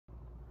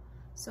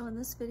So in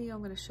this video,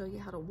 I'm going to show you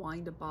how to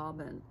wind a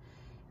bobbin.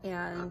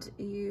 And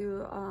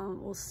you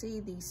will see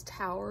these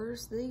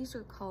towers. These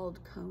are called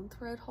cone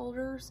thread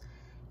holders.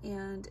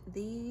 And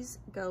these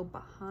go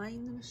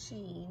behind the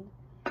machine,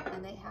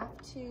 and they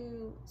have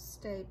to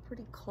stay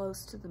pretty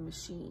close to the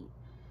machine.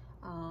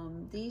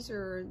 These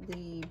are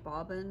the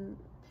bobbin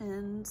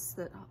pins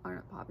that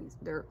aren't bobbins,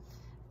 they're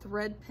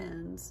thread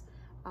pins.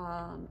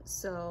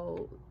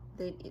 So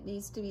it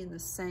needs to be in the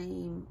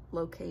same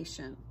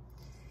location.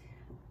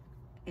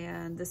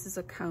 And this is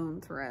a cone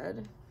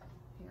thread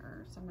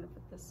here, so I'm going to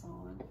put this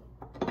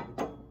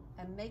on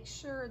and make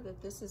sure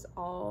that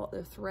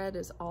the thread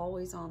is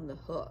always on the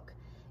hook.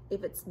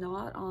 If it's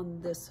not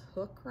on this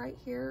hook right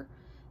here,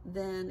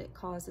 then it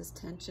causes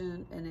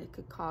tension and it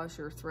could cause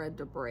your thread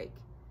to break.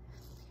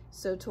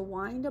 So to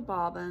wind a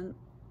bobbin,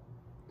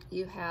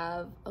 you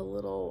have a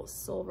little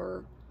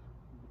silver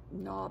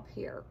knob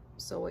here.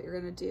 So what you're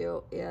going to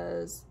do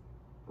is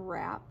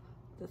wrap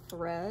the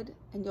thread,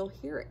 and you'll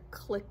hear it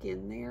click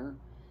in there.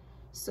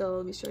 So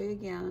let me show you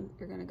again.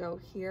 You're going to go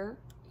here,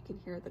 you can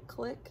hear the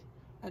click,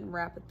 and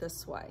wrap it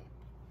this way.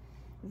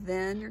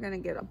 Then you're going to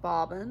get a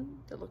bobbin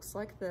that looks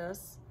like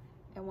this,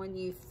 and when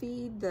you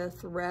feed the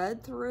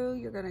thread through,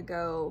 you're going to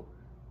go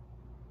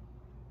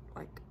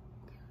like,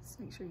 let's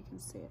make sure you can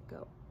see it,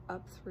 go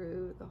up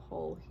through the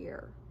hole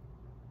here,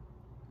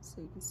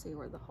 so you can see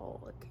where the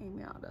hole it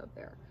came out of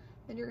there.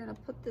 Then you're going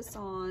to put this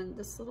on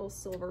this little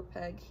silver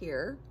peg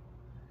here,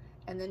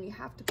 and then you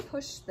have to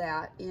push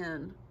that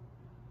in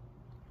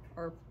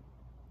or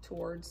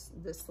towards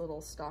this little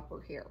stopper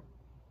here.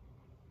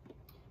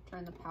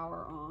 Turn the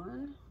power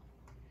on,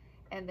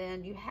 and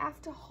then you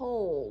have to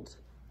hold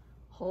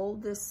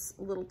this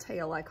little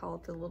tail, I call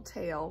it the little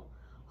tail,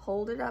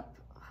 hold it up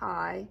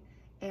high,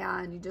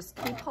 and you just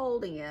keep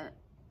holding it,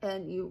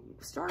 and you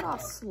start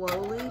off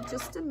slowly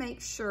just to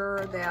make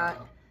sure that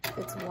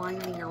it's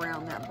winding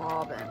around that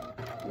bobbin.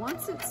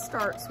 Once it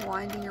starts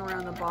winding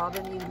around the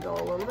bobbin, you can go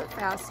a little bit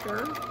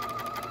faster.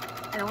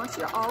 And I want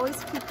you to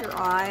always keep your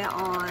eye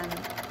on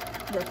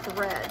the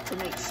thread to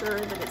make sure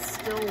that it's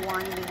still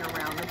winding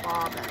around the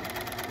bobbin.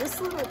 This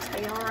little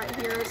tail right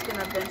here is going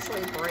to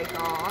eventually break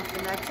off,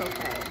 and that's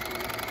okay.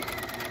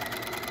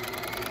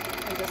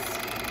 And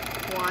just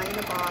wind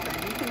the bobbin.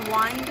 You can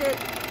wind it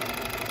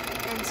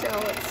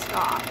until it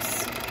stops.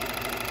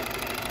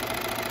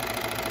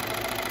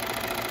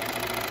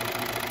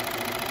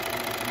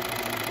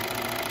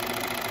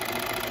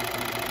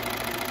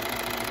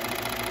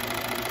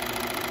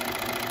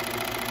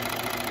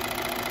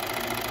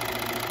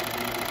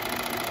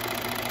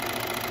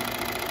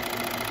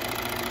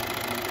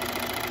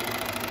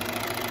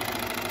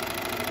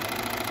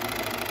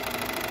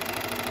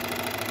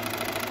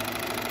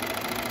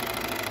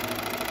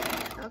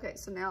 Okay,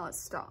 so now it's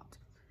stopped.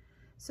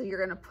 So you're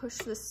gonna push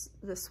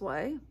this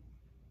way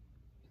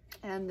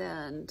and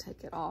then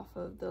take it off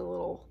of the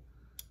little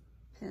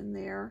pin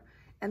there.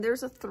 And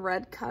there's a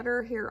thread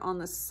cutter here on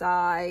the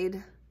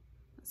side.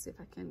 Let's see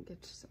if I can get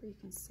you so you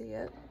can see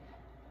it.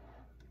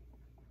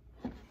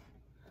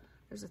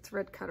 There's a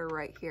thread cutter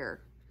right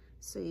here.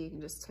 So you can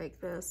just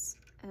take this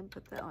and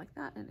put that like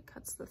that, and it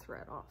cuts the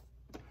thread off.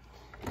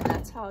 And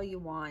that's how you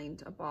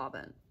wind a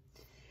bobbin.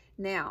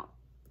 Now,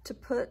 to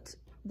put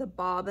the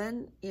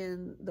bobbin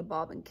in the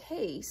bobbin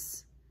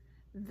case,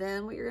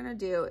 then what you're going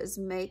to do is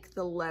make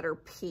the letter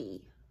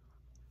P.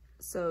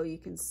 So you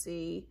can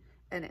see,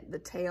 and the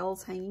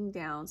tail's hanging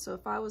down. So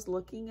if I was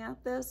looking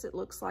at this, it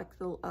looks like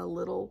a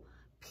little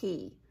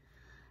P.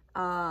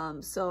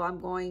 So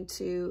I'm going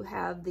to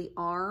have the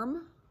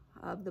arm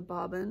of the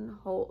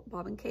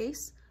bobbin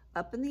case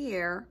up in the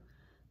air,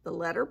 the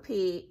letter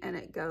P, and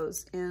it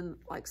goes in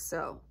like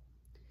so.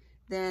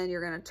 Then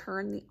you're going to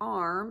turn the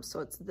arm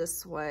so it's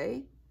this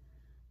way.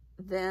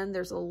 Then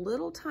there's a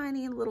little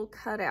tiny little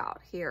cutout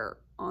here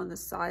on the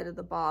side of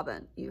the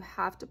bobbin. You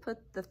have to put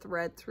the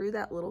thread through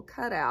that little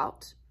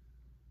cutout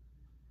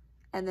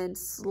and then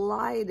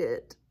slide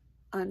it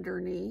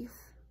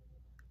underneath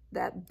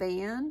that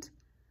band,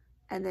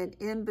 and then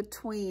in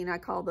between, I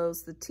call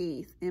those the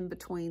teeth, in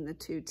between the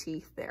two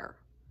teeth there.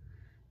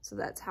 So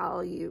that's how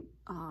you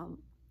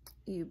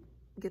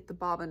get the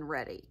bobbin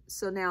ready.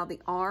 So now the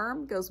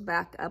arm goes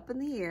back up in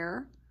the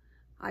air.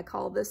 I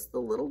call this the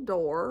little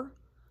door.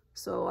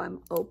 So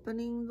I'm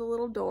opening the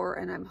little door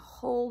and I'm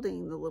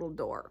holding the little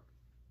door.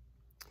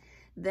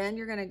 Then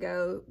you're going to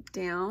go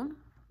down,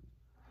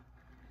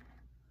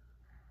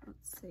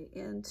 let's see,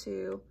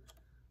 into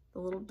the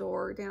little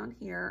door down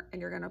here,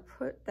 and you're going to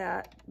put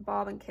that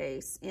bobbin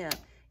case in,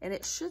 and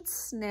it should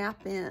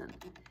snap in.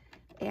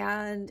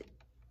 And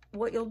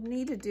what you'll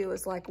need to do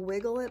is like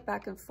wiggle it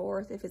back and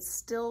forth. If it's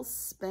still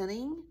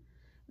spinning,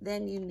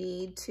 then you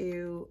need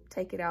to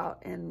take it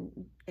out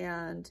and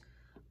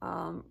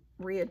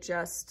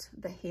readjust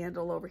the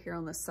handle over here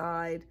on the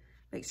side,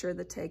 make sure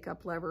the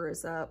take-up lever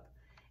is up,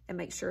 and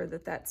make sure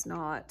that that's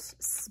not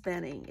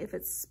spinning. If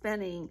it's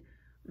spinning,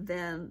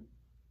 then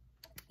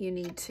you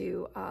need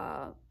to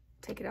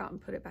take it out and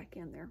put it back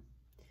in there.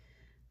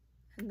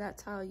 And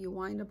that's how you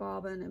wind a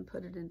bobbin and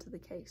put it into the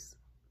case.